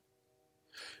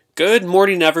Good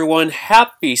morning, everyone.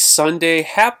 Happy Sunday.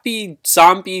 Happy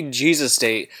Zombie Jesus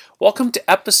Day. Welcome to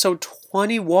episode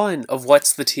 21 of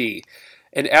What's the Tea?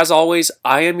 And as always,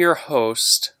 I am your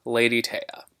host, Lady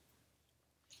Taya.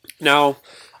 Now,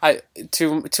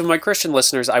 to my Christian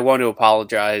listeners, I want to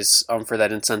apologize for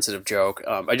that insensitive joke.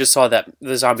 I just saw that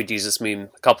the Zombie Jesus meme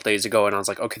a couple days ago, and I was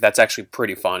like, okay, that's actually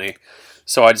pretty funny.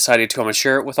 So I decided to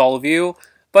share it with all of you.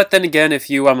 But then again, if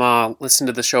you listen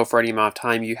to the show for any amount of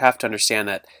time, you have to understand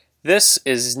that this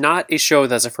is not a show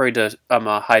that's afraid to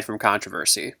hide from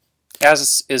controversy,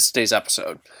 as is today's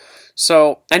episode.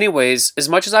 So, anyways, as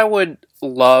much as I would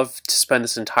love to spend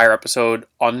this entire episode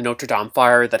on the Notre Dame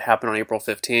fire that happened on April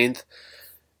 15th,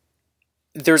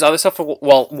 there's other stuff.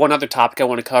 Well, one other topic I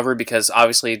want to cover, because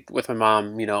obviously with my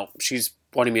mom, she's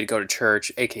wanting me to go to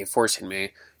church, aka forcing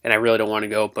me, and I really don't want to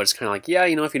go, but it's kind of like, yeah,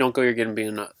 if you don't go, you're going to be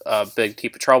in a big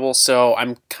heap of trouble, so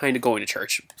I'm kind of going to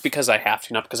church because I have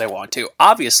to, not because I want to.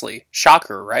 Obviously,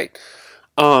 shocker, right?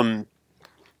 But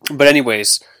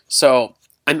anyways, so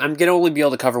I'm going to only be able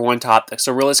to cover one topic,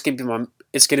 so really it's going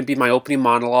to be my opening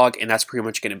monologue, and that's pretty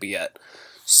much going to be it.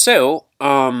 So,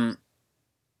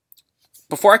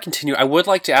 before I continue, I would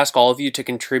like to ask all of you to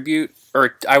contribute,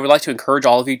 or I would like to encourage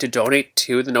all of you to donate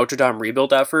to the Notre Dame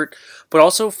rebuild effort, but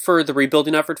also for the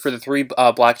rebuilding effort for the three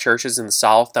black churches in the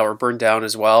South that were burned down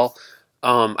as well.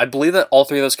 I believe that all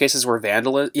three of those cases were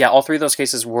vandalism. Yeah, all three of those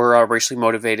cases were racially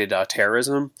motivated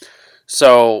terrorism.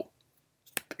 So,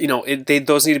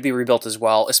 those need to be rebuilt as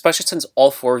well, especially since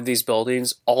all four of these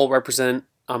buildings all represent,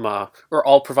 or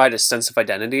all provide a sense of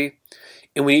identity,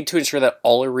 and we need to ensure that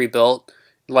all are rebuilt.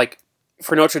 Like,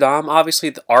 for Notre Dame,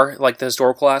 obviously, the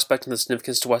historical aspect and the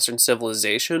significance to Western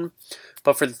civilization,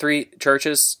 but for the three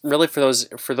churches, really for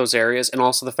those areas, and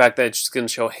also the fact that it's just going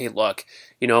to show, hey, look,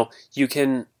 we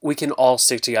can all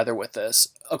stick together with this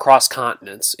across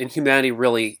continents, and humanity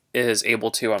really is able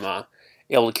to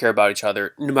care about each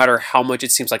other, no matter how much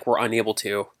it seems like we're unable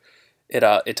to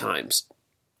at times.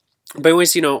 But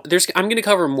anyways, I'm going to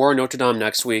cover more Notre Dame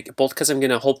next week, both because I'm going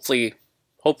to hopefully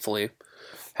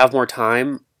have more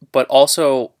time, but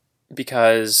also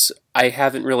because we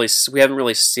haven't really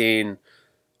seen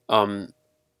the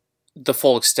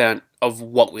full extent of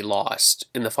what we lost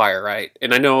in the fire, right?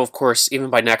 And I know, of course,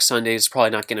 even by next Sunday, it's probably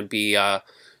not going to be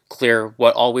clear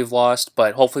what all we've lost,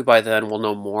 but hopefully by then we'll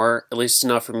know more, at least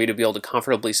enough for me to be able to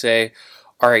comfortably say,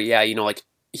 all right, yeah,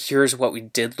 here's what we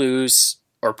did lose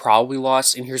or probably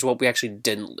lost, and here's what we actually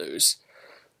didn't lose.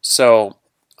 So,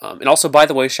 and also, by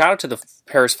the way, shout out to the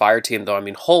Paris fire team, though.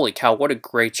 Holy cow, what a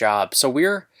great job. So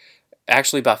we're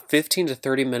actually about 15 to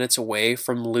 30 minutes away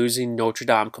from losing Notre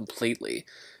Dame completely.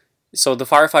 So the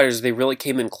firefighters, they really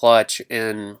came in clutch,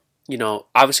 and,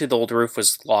 obviously the old roof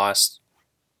was lost.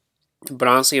 But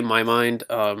honestly, in my mind,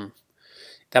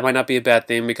 that might not be a bad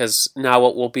thing, because now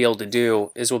what we'll be able to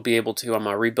do is we'll be able to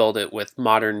rebuild it with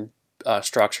modern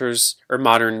structures, or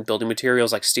modern building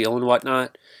materials like steel and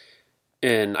whatnot.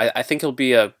 And I think it'll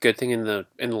be a good thing in the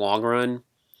long run.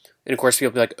 And of course, people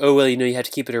will be like, oh, well, you have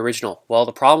to keep it original. Well,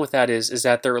 the problem with that is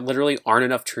that there literally aren't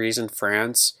enough trees in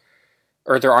France,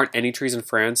 or there aren't any trees in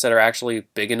France that are actually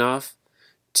big enough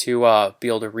to be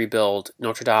able to rebuild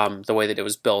Notre Dame the way that it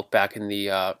was built back in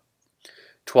the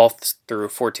 12th through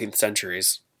 14th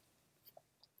centuries.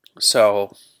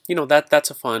 So,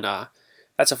 that's a fun time.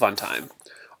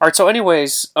 All right, so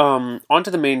anyways, on to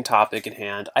the main topic at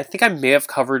hand. I think I may have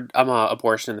covered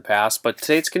abortion in the past, but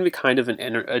today it's going to be kind of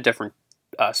a different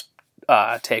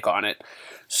take on it.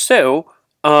 So,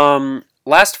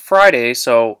 last Friday,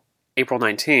 so April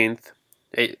 19th,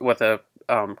 what the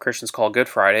Christians call Good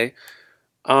Friday,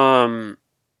 my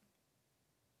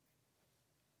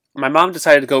mom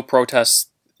decided to go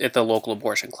protest at the local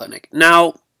abortion clinic.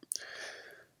 Now,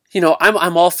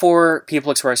 I'm all for people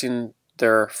expressing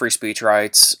their free speech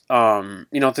rights.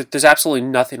 There's absolutely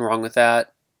nothing wrong with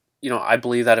that. I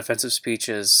believe that offensive speech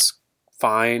is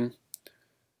fine.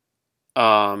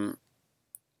 And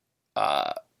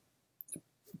I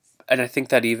think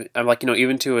that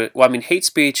even to it, hate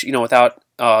speech, without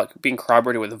being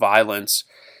corroborated with violence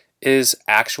is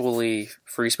actually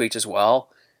free speech as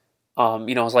well.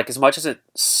 It's like, as much as it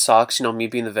sucks, me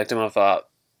being the victim of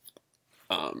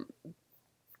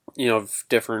of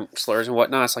different slurs and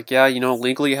whatnot. It's like, yeah,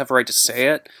 legally you have a right to say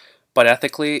it, but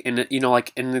ethically, in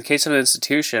the case of an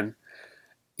institution,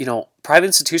 private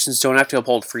institutions don't have to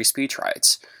uphold free speech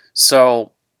rights.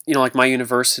 So, like my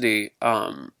university,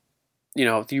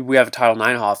 we have a Title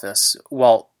IX office.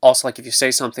 Well, also, like, if you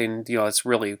say something, that's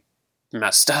really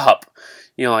messed up,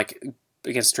 like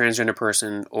against a transgender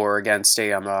person, or against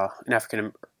an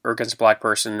African, or against a black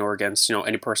person, or against,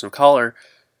 any person of color,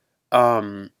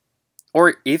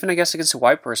 or even I guess against a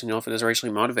white person, if it is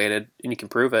racially motivated and you can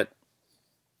prove it.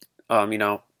 Um, you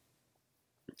know,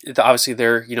 Obviously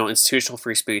their institutional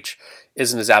free speech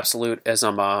isn't as absolute as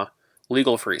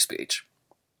legal free speech.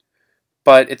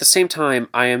 But at the same time,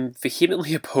 I am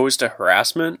vehemently opposed to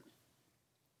harassment,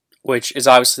 which is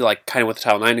obviously like kind of with the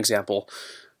Title IX example.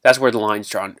 That's where the line's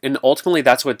drawn, and ultimately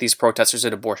that's what these protesters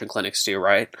at abortion clinics do,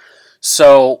 right?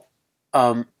 So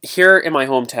here in my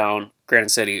hometown, Granite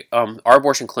City, our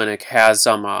abortion clinic has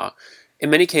in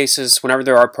many cases, whenever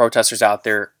there are protesters out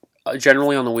there,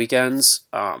 generally on the weekends.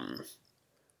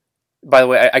 By the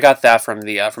way, I got that from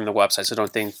the website, so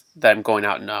don't think that I'm going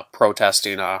out and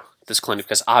protesting this clinic,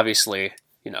 because obviously,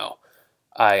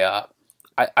 I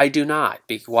I do not.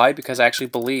 Why? Because I actually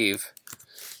believe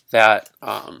that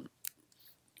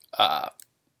uh,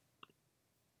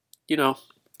 you know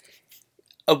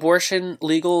abortion,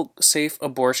 legal, safe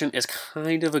abortion is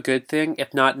kind of a good thing,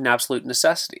 if not an absolute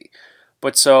necessity.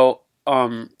 But so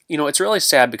it's really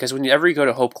sad because whenever you go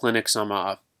to Hope Clinic's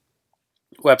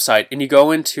website and you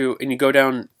go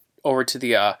down over to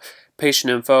the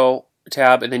patient info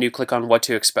tab, and then you click on what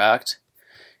to expect,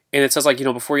 and it says like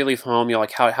before you leave home,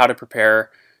 like how to prepare,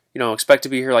 expect to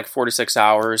be here like 4 to 6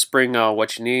 hours, bring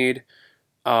what you need.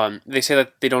 They say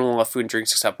that they don't allow food and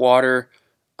drinks except water,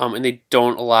 and they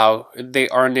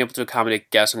are unable to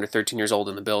accommodate guests under 13 years old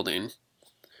in the building.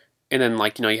 And then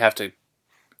you have to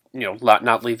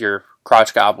not leave your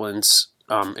crotch goblins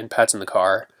and pets in the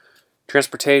car.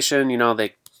 Transportation,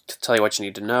 they tell you what you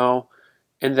need to know.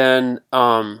 And then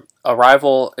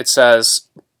arrival, it says,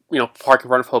 park in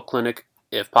front of Hope Clinic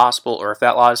if possible, or if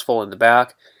that lot is full, in the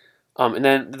back. And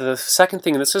then the second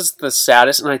thing, and this is the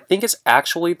saddest, and I think it's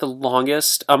actually the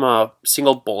longest a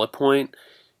single bullet point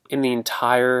in the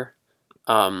entire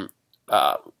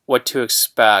what to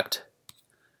expect.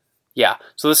 Yeah,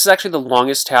 so this is actually the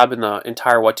longest tab in the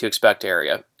entire what to expect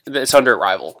area. It's under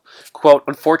arrival. Quote,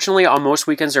 unfortunately, on most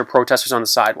weekends there are protesters on the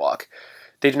sidewalk.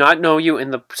 They do not know you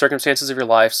in the circumstances of your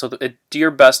life, so do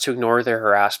your best to ignore their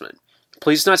harassment.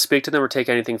 Please do not speak to them or take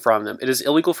anything from them. It is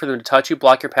illegal for them to touch you,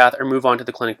 block your path, or move on to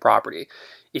the clinic property.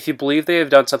 If you believe they have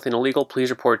done something illegal,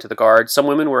 please report it to the guard. Some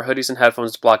women wear hoodies and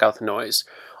headphones to block out the noise.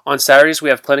 On Saturdays,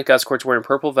 we have clinic escorts wearing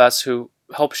purple vests who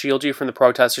help shield you from the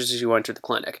protesters as you enter the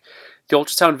clinic. The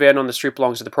ultrasound van on the street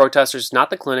belongs to the protesters, not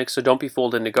the clinic, so don't be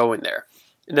fooled into going there.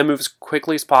 And then move as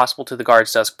quickly as possible to the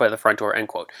guard's desk by the front door, end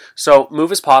quote. So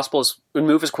move as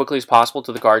quickly as possible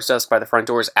to the guard's desk by the front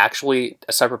door is actually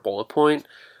a separate bullet point.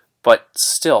 But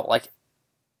still, like,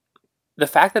 the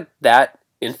fact that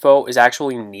info is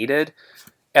actually needed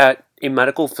at a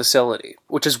medical facility,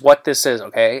 which is what this is,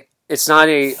 okay? It's not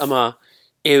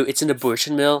it's an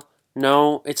abortion mill.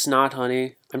 No, it's not,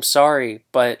 honey. I'm sorry,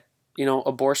 but,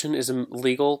 abortion is a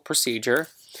legal procedure,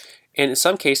 and in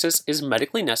some cases is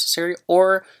medically necessary,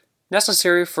 or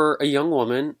necessary for a young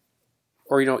woman,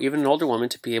 or, even an older woman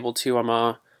to be able to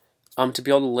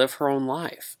live her own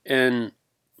life. And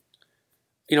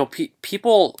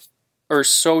people are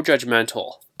so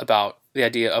judgmental about the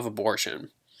idea of abortion,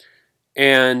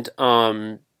 and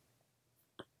all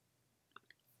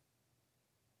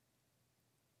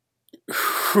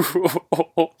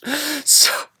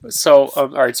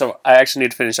right. So I actually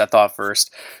need to finish that thought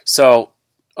first. So,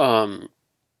 all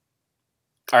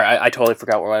right, I totally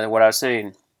forgot what I was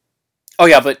saying. Oh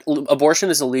yeah, but abortion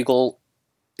is illegal.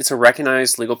 It's a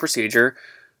recognized legal procedure.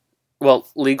 Well,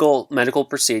 legal medical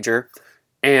procedure.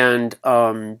 And,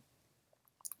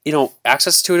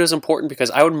 access to it is important,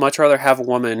 because I would much rather have a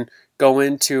woman go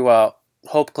into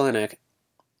Hope Clinic,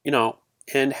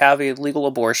 and have a legal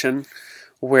abortion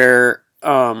where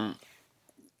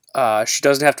she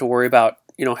doesn't have to worry about,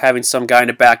 having some guy in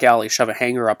a back alley shove a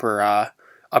hanger up her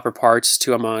upper parts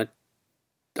to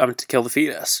kill the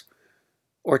fetus,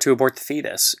 or to abort the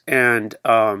fetus. And,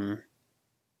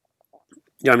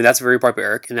 that's very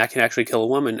barbaric, and that can actually kill a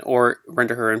woman or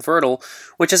render her infertile,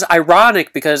 which is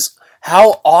ironic, because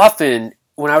how often,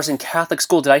 when I was in Catholic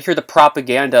school, did I hear the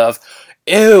propaganda of,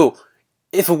 ew,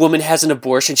 if a woman has an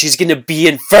abortion, she's going to be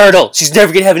infertile. She's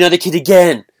never going to have another kid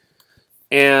again.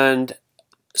 And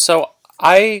so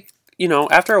I,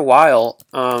 after a while,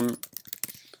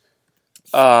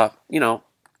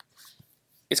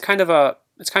 it's kind of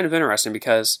interesting,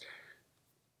 because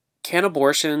can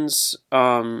abortions,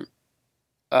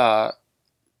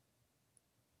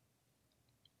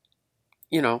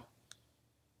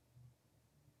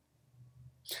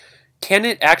 can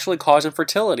it actually cause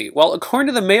infertility? Well, according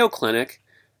to the Mayo Clinic,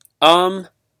 no.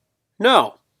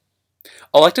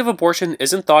 Elective abortion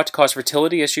isn't thought to cause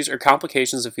fertility issues or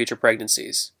complications of future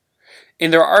pregnancies.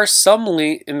 And there are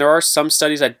some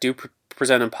studies that do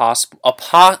present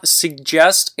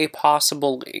suggest a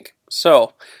possible link.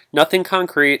 So nothing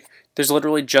concrete. There's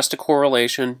literally just a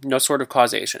correlation, no sort of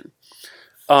causation.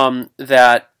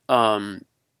 That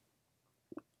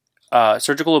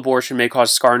surgical abortion may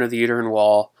cause scarring of the uterine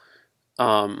wall,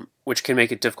 which can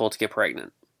make it difficult to get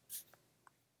pregnant.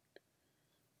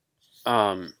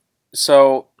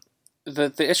 So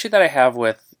the issue that I have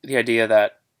with the idea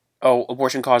that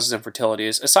abortion causes infertility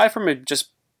is, aside from it just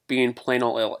being plain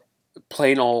old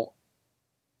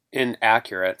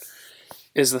inaccurate,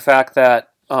 is the fact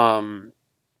that it's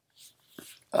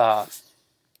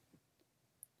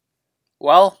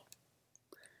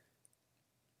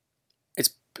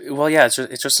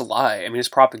just a lie. I mean, it's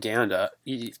propaganda.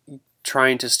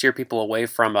 Trying to steer people away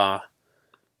from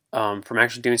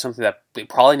actually doing something that they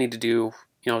probably need to do,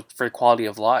 for quality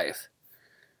of life.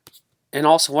 And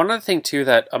also, one other thing too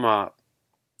that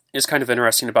is kind of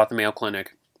interesting about the Mayo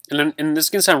Clinic, and this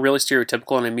can sound really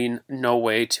stereotypical, and I mean no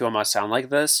way to sound like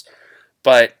this,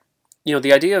 but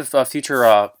the idea of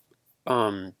future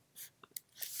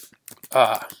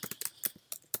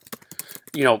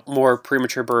more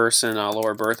premature births and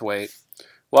lower birth weight.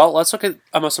 Well, let's look at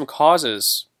some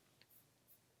causes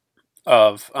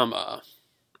of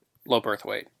low birth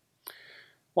weight.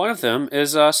 One of them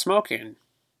is smoking,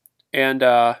 and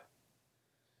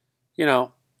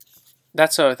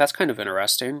that's kind of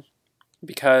interesting,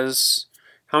 because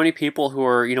how many people who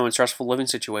are in stressful living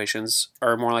situations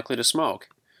are more likely to smoke?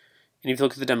 And if you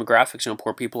look at the demographics,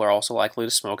 poor people are also likely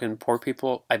to smoke, and poor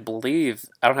people, I believe,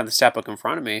 I don't have the stat book in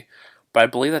front of me, but I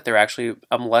believe that they're actually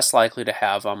less likely to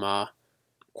have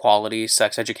quality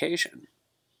sex education,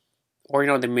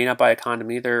 or they may not buy a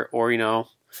condom either, or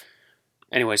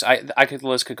anyways, the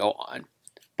list could go on,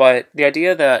 but the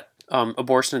idea that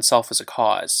abortion itself is a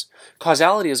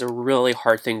causality is a really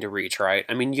hard thing to reach, right?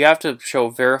 I mean, you have to show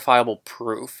verifiable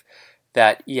proof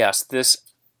that yes, this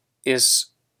is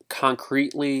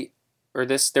concretely, or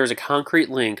there's a concrete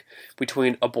link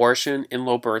between abortion and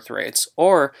low birth rates,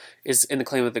 or is, in the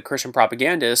claim of the Christian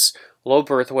propagandists, low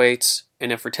birth weights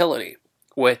and infertility,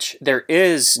 which there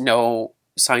is no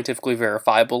scientifically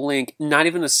verifiable link, not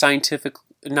even a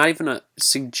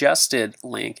suggested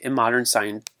link in modern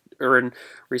science or in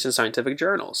recent scientific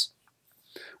journals,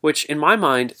 which in my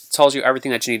mind tells you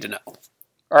everything that you need to know.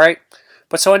 All right,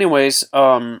 but so anyways,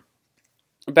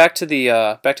 back to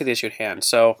the issue at hand.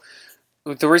 So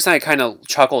the reason I kind of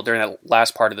chuckled during that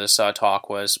last part of this talk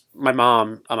was my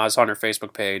mom. I was on her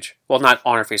Facebook page. Well, not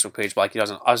on her Facebook page, but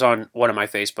I was on one of my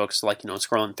Facebooks,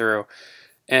 scrolling through,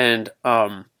 and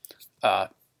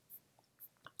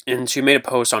she made a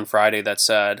post on Friday that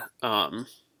said,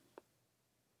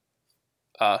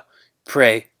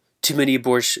 pray, too many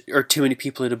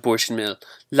people at abortion mill,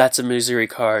 lots of Missouri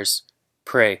cars,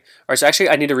 pray. Or so actually,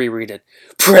 I need to reread it.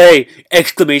 Pray!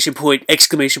 Exclamation point,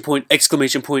 exclamation point,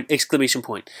 exclamation point, exclamation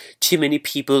point. Too many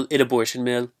people at abortion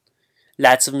mill,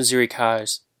 lots of Missouri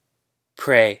cars,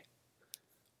 pray.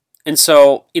 And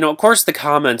so, of course, the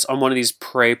comments on one of these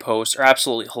pray posts are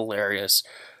absolutely hilarious.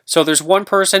 So there's one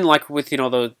person with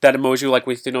that emoji with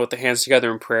with the hands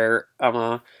together in prayer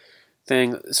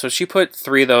thing. So she put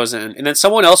 3 of those in, and then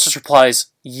someone else just replies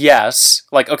yes.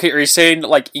 Okay, are you saying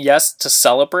yes to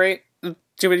celebrate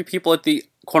too many people at the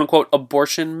quote unquote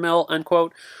abortion mill,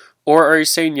 unquote, or are you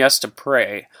saying yes to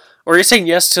pray, or are you saying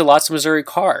yes to lots of Missouri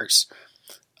cars?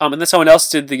 And then someone else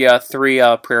did the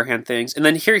 3 prayer hand things, and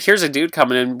then here's a dude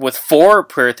coming in with 4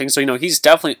 prayer things. So he's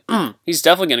definitely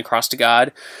getting across to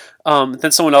God.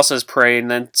 Then someone else says pray, and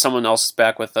then someone else is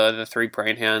back with the 3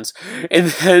 praying hands, and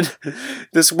then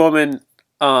this woman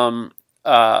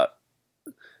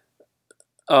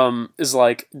is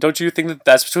like, "Don't you think that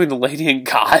that's between the lady and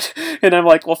God?" And I'm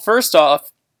like, "Well, first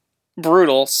off,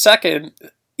 brutal. Second,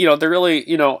 they're really,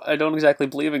 I don't exactly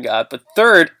believe in God. But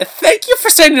third, thank you for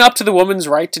standing up to the woman's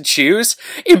right to choose.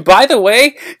 And by the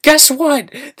way, guess what?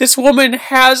 This woman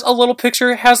has a little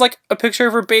picture, has a picture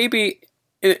of her baby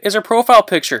as her profile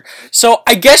picture. So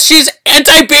I guess she's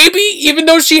anti-baby, even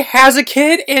though she has a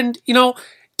kid and,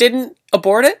 didn't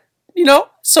abort it,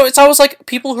 So it's always like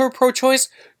people who are pro-choice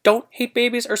don't hate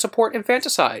babies or support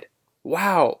infanticide.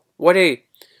 Wow. What a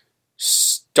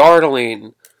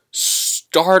startling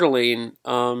development.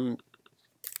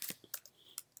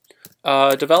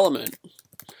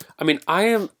 I mean, I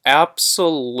am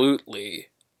absolutely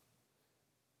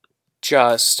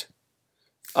just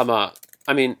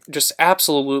just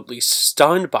absolutely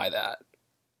stunned by that.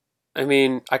 I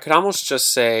mean, I could almost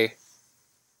just say,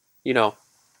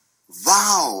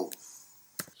 wow.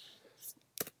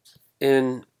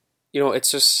 And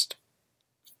it's just,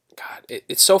 God,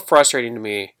 it's so frustrating to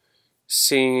me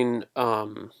seeing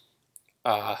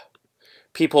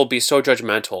people be so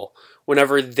judgmental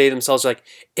whenever they themselves are like,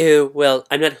 ew, well,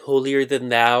 I'm not holier than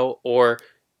thou, or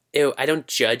ew, I don't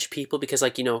judge people because,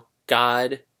 like,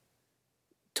 God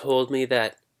told me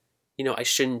that, I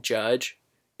shouldn't judge.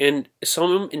 And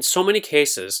in so many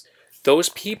cases, those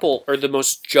people are the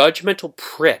most judgmental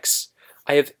pricks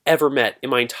I have ever met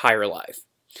in my entire life.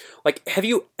 Like, have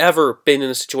you ever been in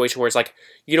a situation where it's like,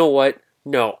 you know what?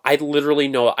 No, I literally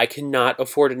know I cannot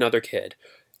afford another kid.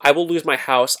 I will lose my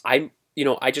house. I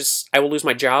will lose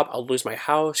my job. I'll lose my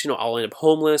house. I'll end up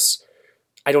homeless.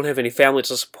 I don't have any family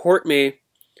to support me.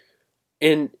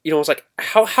 And, it's like,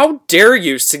 how dare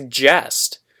you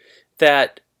suggest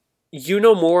that you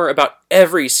know more about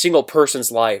every single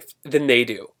person's life than they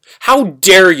do? How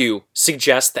dare you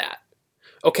suggest that?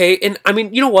 Okay, and I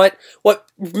mean, you know what? What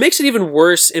makes it even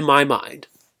worse in my mind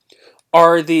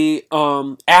are the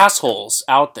assholes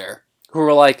out there who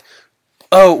are like,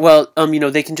 oh, well,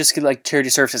 they can just get like charity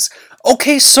services.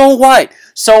 Okay, so what?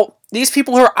 So these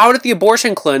people who are out at the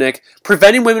abortion clinic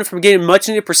preventing women from getting much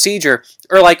needed procedure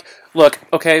are like, look,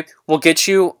 okay, we'll get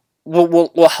you,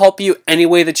 we'll help you any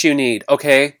way that you need,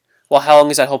 okay? Well, how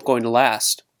long is that help going to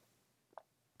last?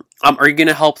 Are you going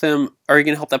to help them? Are you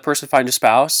going to help that person find a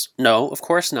spouse? No, of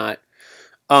course not.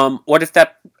 What if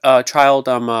that child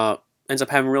ends up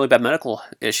having really bad medical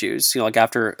issues? Like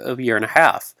after a year and a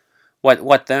half.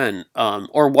 What then?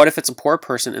 Or what if it's a poor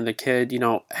person and the kid,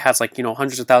 has like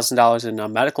hundreds of thousands of dollars in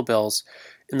medical bills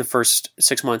in the first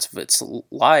 6 months of its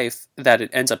life, that it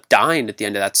ends up dying at the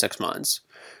end of that 6 months.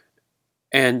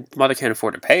 And the mother can't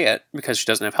afford to pay it because she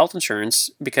doesn't have health insurance,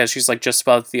 because she's like just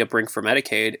above the brink for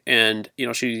Medicaid, and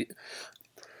and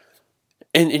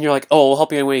you're like, oh, we'll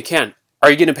help you any way you can.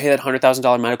 Are you going to pay that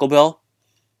 $100,000 medical bill?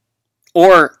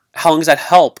 Or how long is that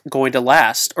help going to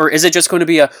last? Or is it just going to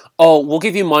be we'll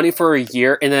give you money for a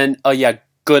year and then, yeah,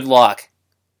 good luck?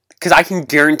 Because I can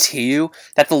guarantee you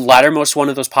that the lattermost one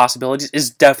of those possibilities is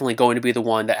definitely going to be the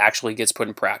one that actually gets put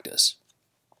in practice.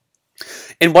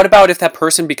 And what about if that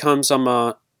person becomes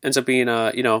ends up being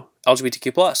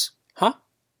LGBTQ plus? Huh?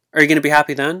 Are you going to be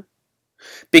happy then?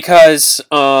 Because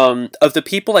of the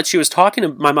people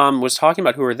that my mom was talking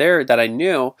about who were there that I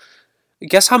knew,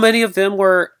 guess how many of them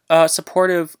were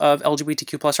supportive of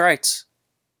LGBTQ plus rights?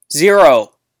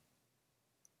 Zero.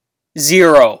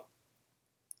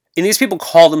 And these people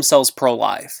call themselves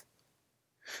pro-life.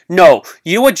 No,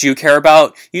 you know what you care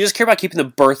about? You just care about keeping the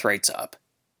birth rates up.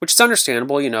 Which is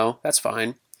understandable, that's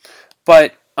fine.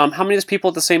 But how many of these people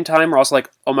at the same time are also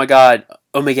like, oh my god,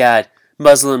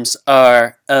 Muslims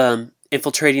are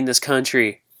infiltrating this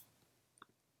country?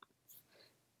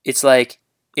 It's like,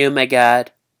 oh my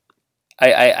god,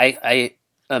 I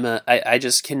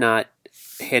just cannot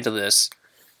handle this.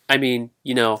 I mean,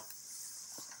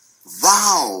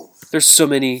 wow. There's so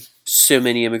many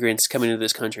immigrants coming into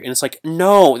this country, and it's like,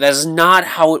 no, that is not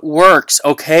how it works.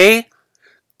 Okay,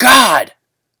 God.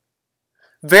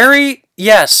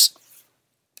 Yes,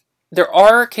 there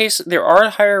are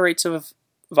higher rates of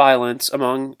violence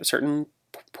among certain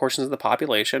portions of the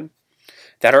population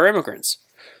that are immigrants,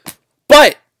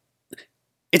 but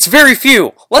it's very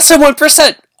few, less than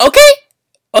 1%. Okay,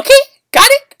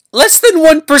 got it, less than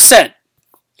 1%.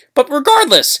 But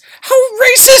regardless, how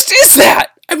racist is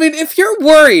that? I mean, if you're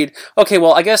worried, okay,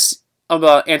 well, I guess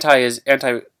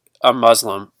anti-Muslim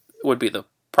would be the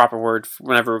proper word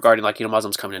whenever regarding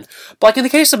Muslims coming in. But like in the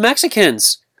case of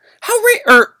Mexicans,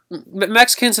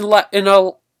 Mexicans and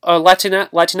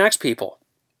Latinx people,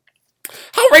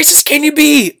 how racist can you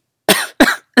be?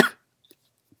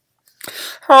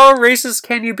 How racist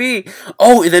can you be?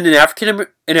 Oh, and then an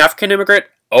African immigrant.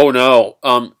 Oh no,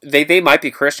 they might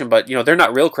be Christian, but they're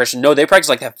not real Christian. No, they practice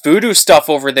like that voodoo stuff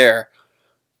over there,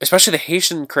 especially the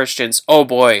Haitian Christians. Oh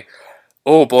boy.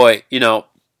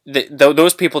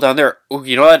 Those people down there,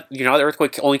 the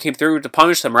earthquake only came through to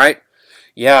punish them, right?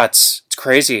 Yeah, it's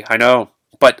crazy, I know,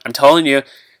 but I'm telling you,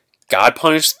 God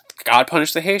punished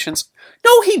the Haitians.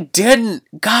 No, he didn't.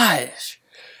 Gosh,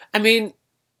 I mean,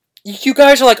 you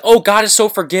guys are like, oh, God is so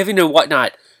forgiving and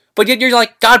whatnot, but yet you're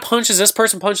like, God punishes this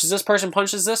person, punishes this person,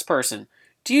 punishes this person.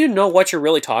 Do you know what you're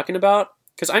really talking about?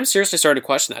 Because I'm seriously starting to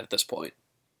question that at this point.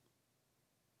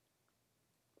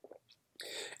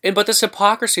 But this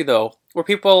hypocrisy, though, where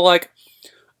people are like,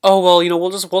 oh, well,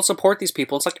 we'll support these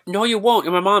people. It's like, no, you won't.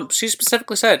 And my mom, she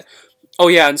specifically said, oh,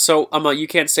 yeah, and so you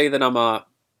can't say that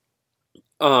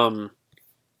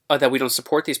that we don't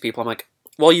support these people. I'm like,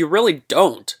 well, you really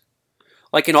don't.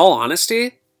 Like, in all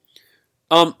honesty,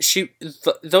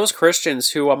 those Christians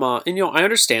who, and, I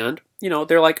understand,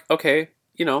 they're like, okay,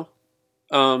 we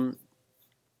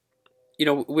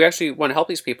actually want to help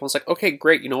these people. It's like, okay,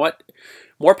 great. You know what?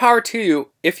 More power to you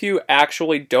if you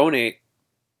actually donate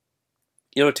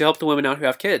to help the women out who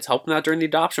have kids, help them out during the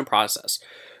adoption process.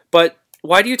 But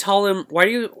why do you tell them,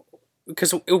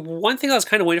 because one thing I was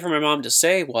kind of waiting for my mom to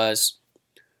say was,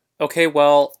 okay,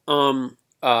 well,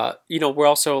 we're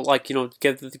also like,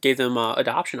 gave them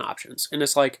adoption options. And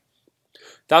it's like,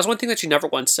 that was one thing that she never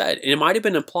once said. And it might have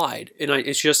been implied, and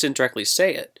she just didn't directly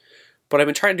say it. But I've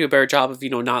been trying to do a better job of,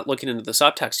 not looking into the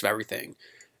subtext of everything.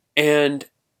 And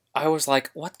I was like,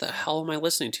 what the hell am I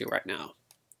listening to right now?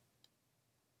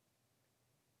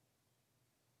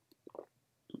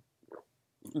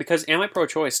 Because am I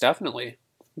pro-choice? Definitely.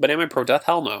 But am I pro-death?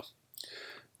 Hell no.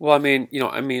 Well, I'm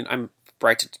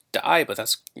right to die, but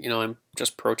that's, I'm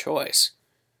just pro-choice.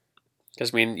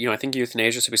 Because, I think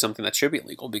euthanasia should be something that should be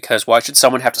legal, because why should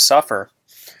someone have to suffer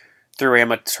through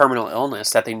a terminal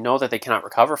illness that they know that they cannot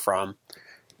recover from,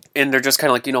 and they're just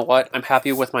kind of like, you know what, I'm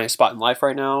happy with my spot in life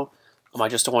right now, I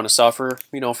just don't want to suffer,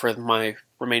 for my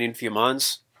remaining few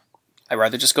months. I'd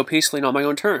rather just go peacefully and on my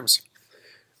own terms.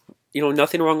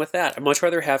 Nothing wrong with that. I'd much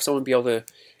rather have someone be able to,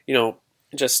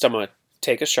 just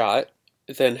take a shot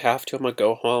than have to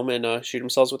go home and shoot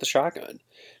themselves with a shotgun.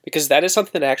 Because that is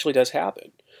something that actually does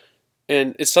happen.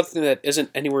 And it's something that isn't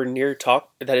anywhere near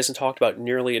that isn't talked about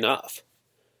nearly enough.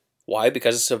 Why?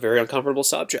 Because it's a very uncomfortable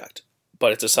subject.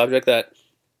 But it's a subject that,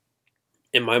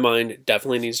 in my mind,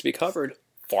 definitely needs to be covered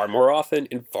far more often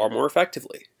and far more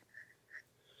effectively.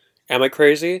 Am I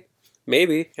crazy?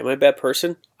 Maybe. Am I a bad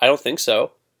person? I don't think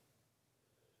so.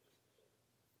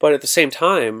 But at the same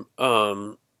time,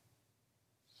 it's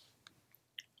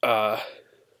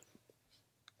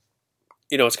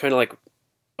kind of like,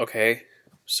 okay,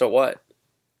 so what?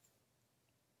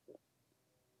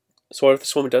 So what if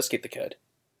this woman does keep the kid?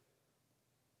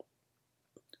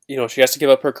 She has to give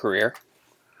up her career.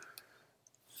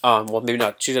 Well, maybe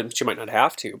not. She might not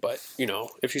have to, but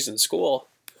if she's in school,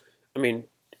 how many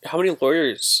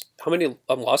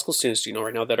law school students do you know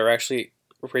right now that are actually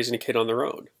raising a kid on their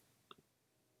own?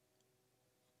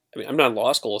 I'm not in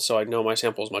law school, so I know my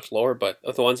sample is much lower, but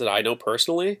of the ones that I know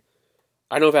personally,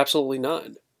 I know of absolutely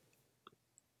none.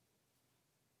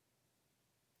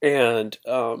 And,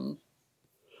 don't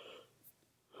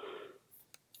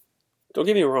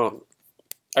get me wrong.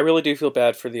 I really do feel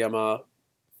bad for the,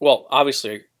 well,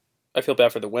 obviously, I feel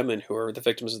bad for the women who are the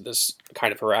victims of this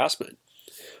kind of harassment.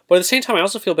 But at the same time, I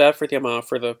also feel bad for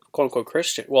the quote-unquote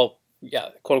Christian, well, yeah,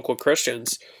 quote-unquote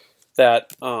Christians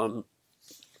that,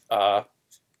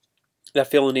 that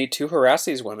feel the need to harass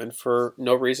these women for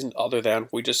no reason other than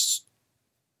we just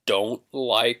don't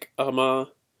like, I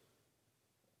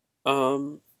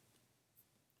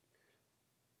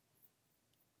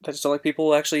just don't like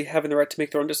people actually having the right to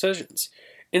make their own decisions.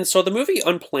 And so the movie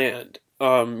Unplanned,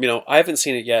 I haven't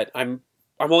seen it yet. I'm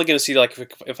only going to see like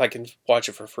if I can watch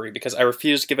it for free, because I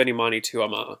refuse to give any money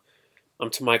to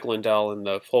to Mike Lindell and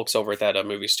the folks over at that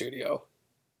movie studio.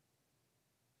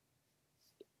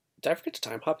 Did I forget to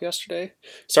time hop yesterday?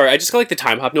 Sorry, I just got like the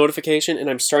time hop notification, and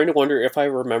I'm starting to wonder if I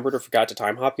remembered or forgot to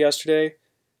time hop yesterday.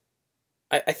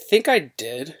 I think I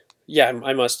did. Yeah,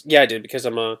 I must. Yeah, I did, because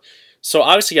so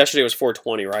obviously yesterday was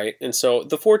 420, right? And so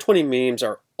the 420 memes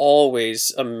are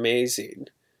always amazing.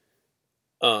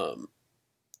 Um,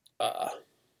 uh,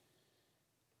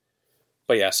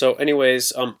 but yeah. So,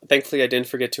 anyways, thankfully I didn't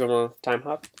forget to time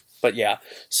hop. But yeah.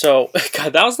 So,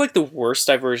 God, that was like the worst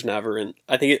diversion ever, and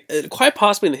I think it quite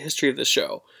possibly in the history of the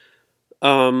show.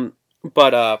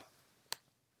 But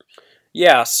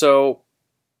yeah. So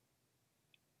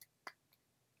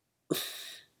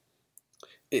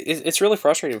it's really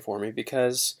frustrating for me,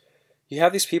 because you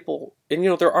have these people, and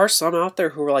there are some out there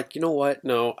who are like, you know what?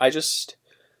 No, I just,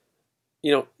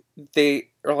 they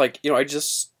are like, I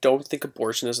just don't think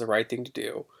abortion is the right thing to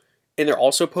do, and they're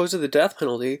also opposed to the death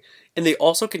penalty, and they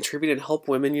also contribute and help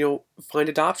women, find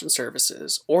adoption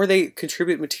services, or they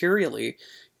contribute materially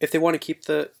if they want to keep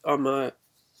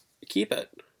keep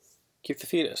the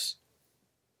fetus.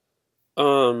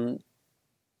 Um,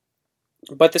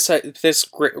 but this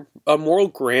moral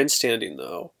grandstanding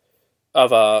though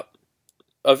of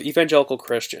evangelical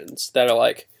Christians that are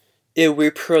like, we're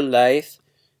pro-life.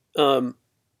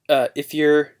 If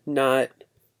you're not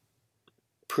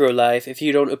pro-life, if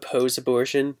you don't oppose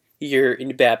abortion, you're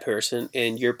a bad person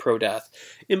and you're pro-death.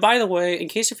 And by the way, in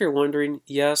case if you're wondering,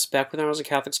 yes, back when I was in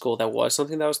Catholic school, that was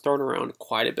something that was thrown around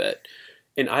quite a bit.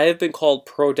 And I have been called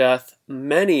pro-death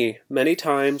many, many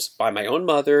times by my own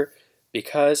mother,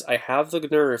 because I have the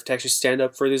nerve to actually stand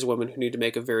up for these women who need to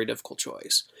make a very difficult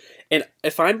choice. And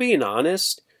if I'm being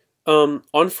honest,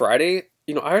 on Friday,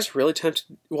 I was really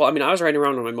tempted. Well, I was riding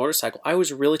around on my motorcycle. I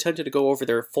was really tempted to go over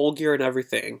there, full gear and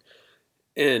everything,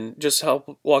 and just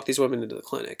help walk these women into the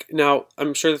clinic. Now,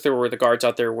 I'm sure that there were the guards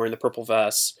out there wearing the purple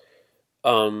vests,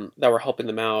 that were helping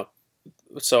them out.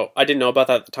 So I didn't know about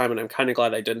that at the time, and I'm kind of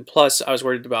glad I didn't. Plus, I was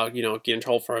worried about getting in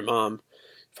trouble for my mom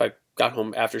if I got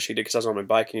home after she did because I was on my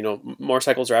bike. And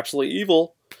motorcycles are absolutely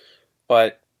evil.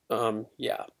 But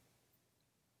yeah.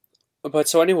 But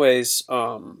so, anyways,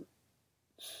 one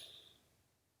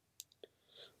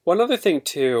other thing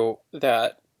too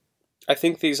that I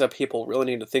think these people really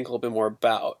need to think a little bit more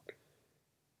about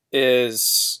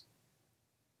is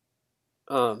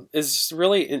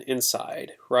really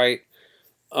inside, right?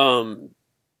 Um,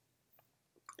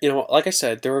 like I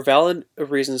said, there are valid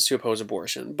reasons to oppose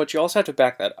abortion, but you also have to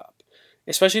back that up,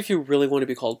 especially if you really want to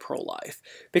be called pro-life.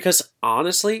 Because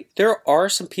honestly, there are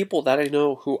some people that I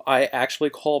know who I actually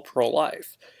call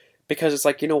pro-life, because it's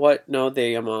like, you know what? No,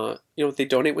 they they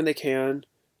donate when they can.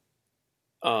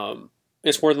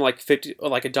 It's more than like 50,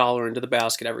 like $1 into the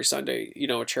basket every Sunday,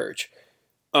 at church.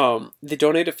 They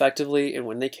donate effectively and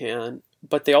when they can,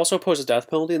 but they also oppose the death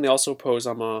penalty and they also oppose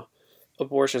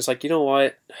abortion. It's like, you know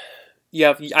what?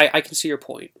 Yeah, I can see your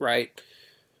point, right?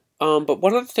 But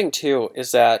one other thing too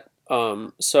is that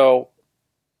my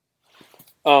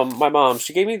mom,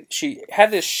 she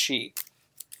had this sheet.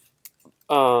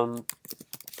 Um,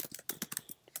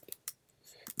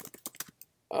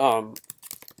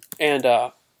 and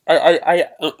I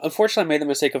unfortunately made the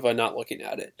mistake of not looking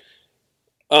at it.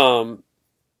 Um,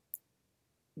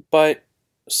 but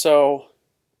so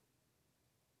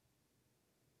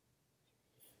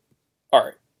all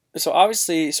right. So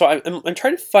obviously, so I'm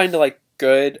trying to find like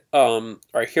good. All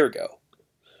right, here we go.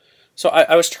 So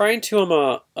I was trying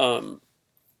to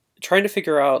trying to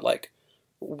figure out like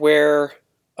where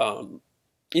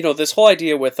this whole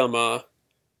idea with um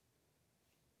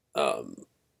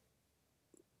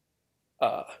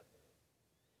uh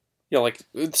like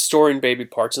storing baby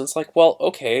parts, and it's like, well,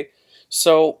 okay.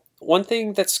 So one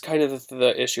thing that's kind of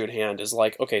the issue at hand is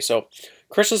like, okay, so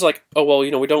Christian's like, oh well,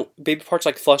 we don't baby parts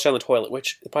like flush down the toilet,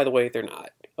 which by the way they're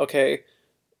not. Okay.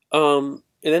 And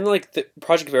then like the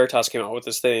Project Veritas came out with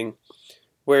this thing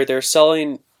where they're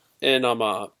selling in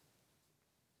where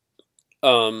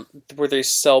they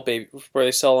sell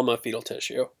fetal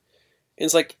tissue. And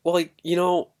it's like, well, like,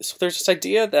 so there's this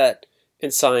idea that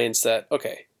in science that,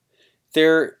 okay,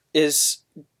 there is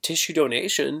tissue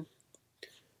donation,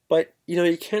 but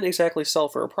you can't exactly sell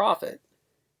for a profit.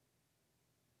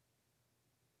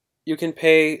 You can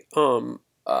pay you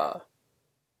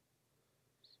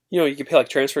can pay like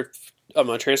transport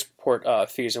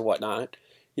fees and whatnot.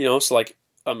 So like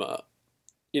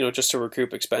just to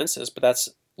recoup expenses, but that's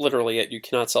literally it. You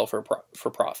cannot sell for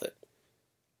profit.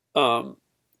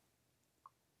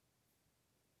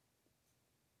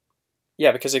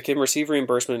 Yeah, because it can receive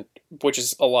reimbursement, which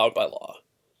is allowed by law.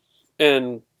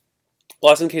 And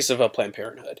well, that's in the case of Planned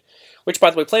Parenthood, which, by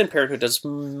the way, Planned Parenthood does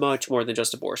much more than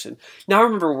just abortion. Now, I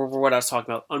remember what I was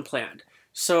talking about, unplanned.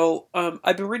 So,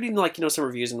 I've been reading, like, some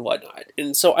reviews and whatnot.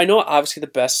 And so I know, obviously, the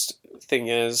best thing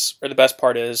is, or the best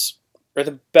part is, or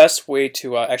the best way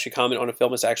to actually comment on a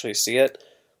film is to actually see it.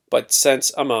 But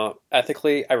since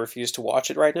ethically, I refuse to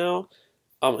watch it right now,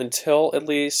 until at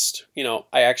least,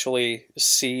 I actually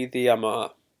see the,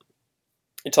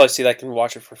 until I see that I can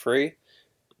watch it for free.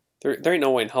 There ain't no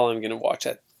way in hell I'm gonna watch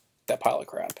that pile of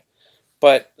crap.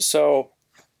 But so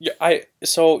yeah,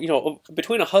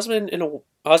 between a husband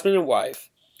and wife,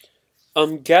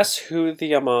 guess who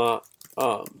the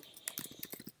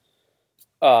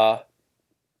uh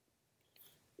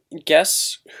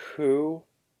guess who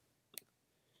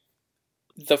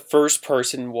the first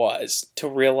person was to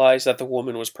realize that the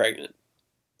woman was pregnant?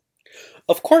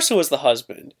 Of course it was the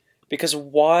husband, because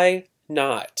why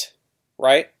not,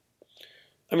 right?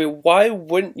 I mean, why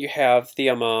wouldn't you have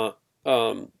the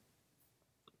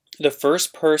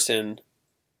first person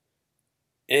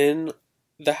in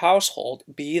the household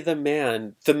be the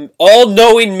man, the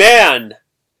all-knowing man,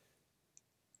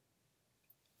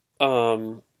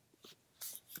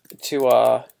 to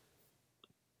um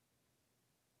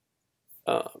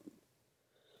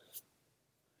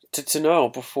to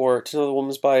know the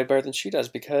woman's body better than she does,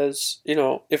 because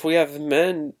if we have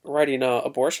men writing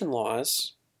abortion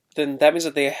laws, then that means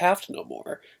that they have to know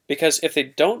more, because if they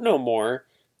don't know more,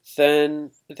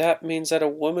 then that means that a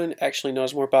woman actually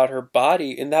knows more about her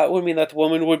body, and that would mean that the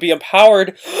woman would be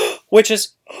empowered, which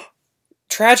is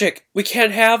tragic. We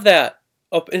can't have that.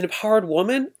 An empowered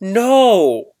woman?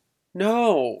 No,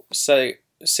 no. Say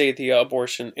the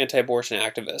anti-abortion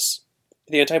activists,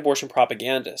 the anti-abortion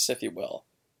propagandists, if you will.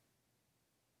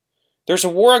 There's a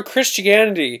war on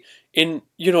Christianity in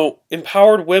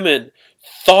empowered women,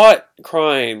 thought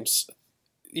crimes.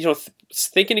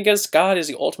 Thinking against God is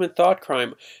the ultimate thought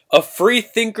crime. A free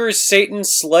thinker's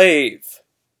Satan's slave.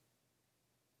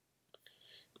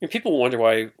 And people wonder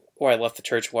why I left the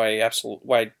church, why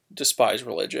I despise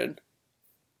religion.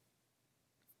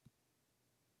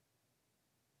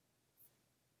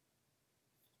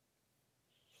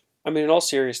 I mean, in all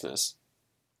seriousness,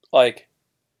 like,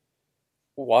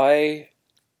 why?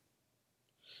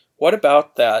 What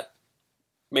about that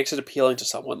makes it appealing to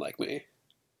someone like me?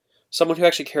 Someone who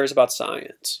actually cares about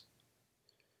science.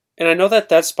 And I know that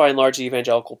that's by and large the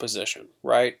evangelical position,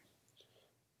 right?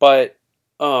 But,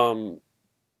 um,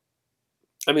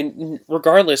 I mean,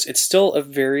 regardless, it's still a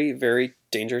very, very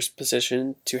dangerous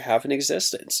position to have in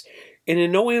existence. And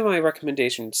in no way am I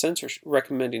recommending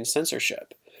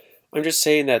censorship. I'm just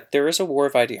saying that there is a war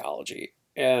of ideology,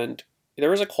 and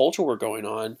there is a culture war going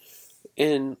on.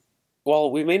 And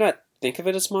while we may not think of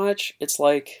it as much, it's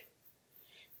like,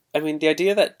 I mean, the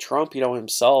idea that Trump,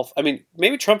 himself, I mean,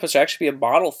 maybe Trump has actually be a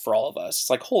model for all of us. It's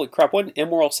like, holy crap, what an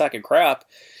immoral sack of crap.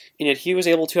 And yet he was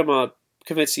able to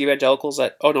convince the evangelicals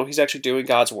that, oh no, he's actually doing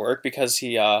God's work because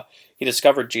he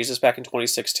discovered Jesus back in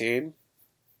 2016.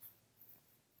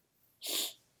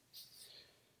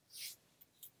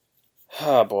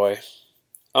 Oh boy.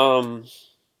 Um,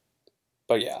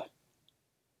 but yeah.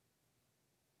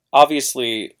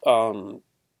 Obviously, uh,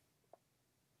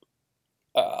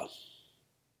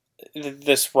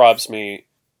 this rubs me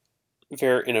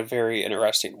in a very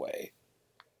interesting way.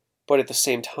 But at the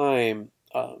same time,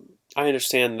 I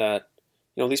understand that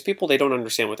these people, they don't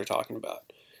understand what they're talking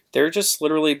about. They're just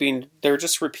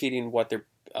repeating what their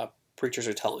preachers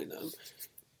are telling them.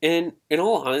 And in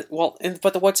all honesty,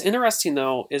 what's interesting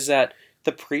though is that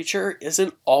the preacher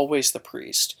isn't always the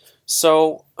priest.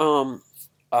 So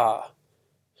uh,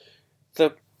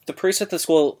 the the priest at the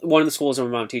school, one of the schools my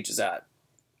mom teaches at,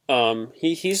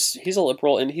 he's a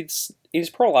liberal and he's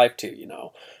pro life too.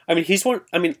 I mean he's one.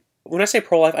 I mean when I say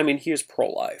pro life, I mean he is pro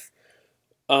life.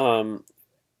 Um,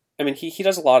 I mean he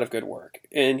does a lot of good work,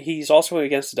 and he's also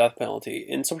against the death penalty,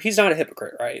 and so he's not a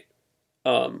hypocrite, right?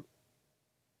 Um,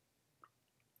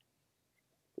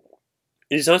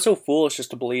 he's not so foolish just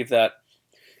to believe that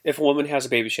if a woman has a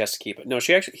baby, she has to keep it. No,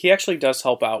 he actually does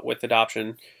help out with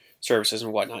adoption services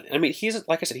and whatnot. I mean, he's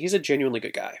like I said, he's a genuinely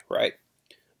good guy, right?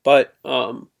 But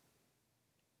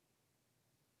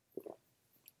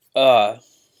uh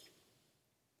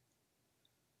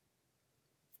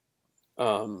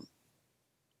um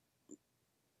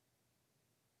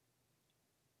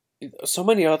so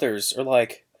many others are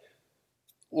like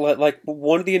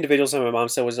one of the individuals that my mom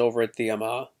said was over at the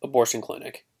abortion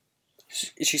clinic.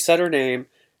 She said her name.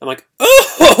 I'm like,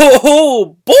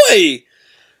 oh boy,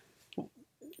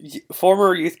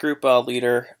 former youth group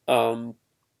leader, or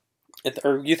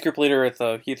youth group leader at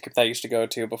the youth group that I used to go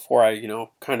to before I,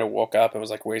 kind of woke up and was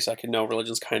like, wait a second, no,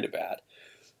 religion's kind of bad.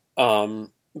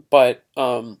 But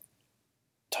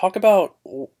talk about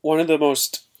one of the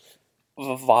most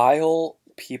vile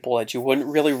people that you wouldn't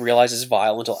really realize is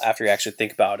vile until after you actually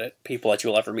think about it. People that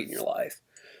you will ever meet in your life.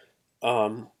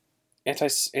 Um, anti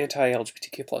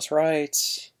LGBTQ plus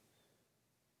rights.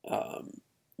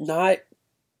 Not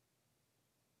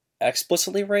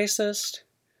explicitly racist,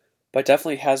 but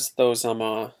definitely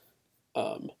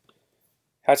um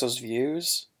has those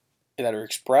views that are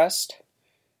expressed.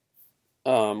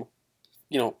 Um,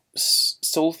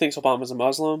 still thinks Obama's a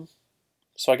Muslim,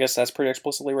 so I guess that's pretty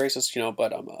explicitly racist,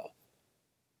 But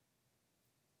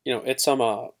it's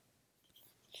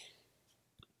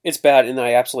it's bad, and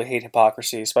I absolutely hate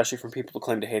hypocrisy, especially from people who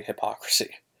claim to hate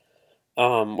hypocrisy.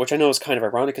 Which I know is kind of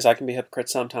ironic because I can be a hypocrite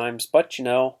sometimes, but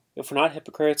if we're not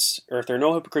hypocrites, or if there are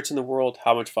no hypocrites in the world,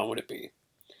 how much fun would it be?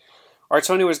 All right,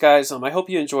 so anyways, guys, I hope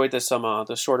you enjoyed this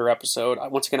shorter episode.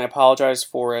 Once again, I apologize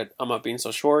for it being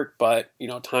so short, but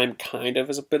time kind of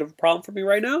is a bit of a problem for me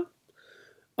right now.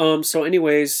 So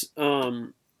anyways,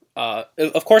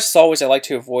 of course, as always, I like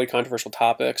to avoid controversial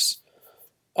topics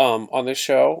on this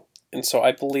show, and so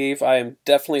I believe I am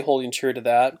definitely holding true to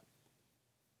that.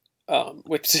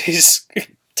 With today's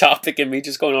topic and me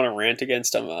just going on a rant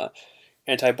against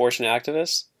anti-abortion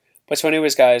activists. But so,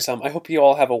 anyways, guys, I hope you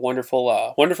all have a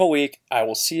wonderful week. I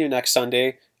will see you next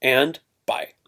Sunday, and bye.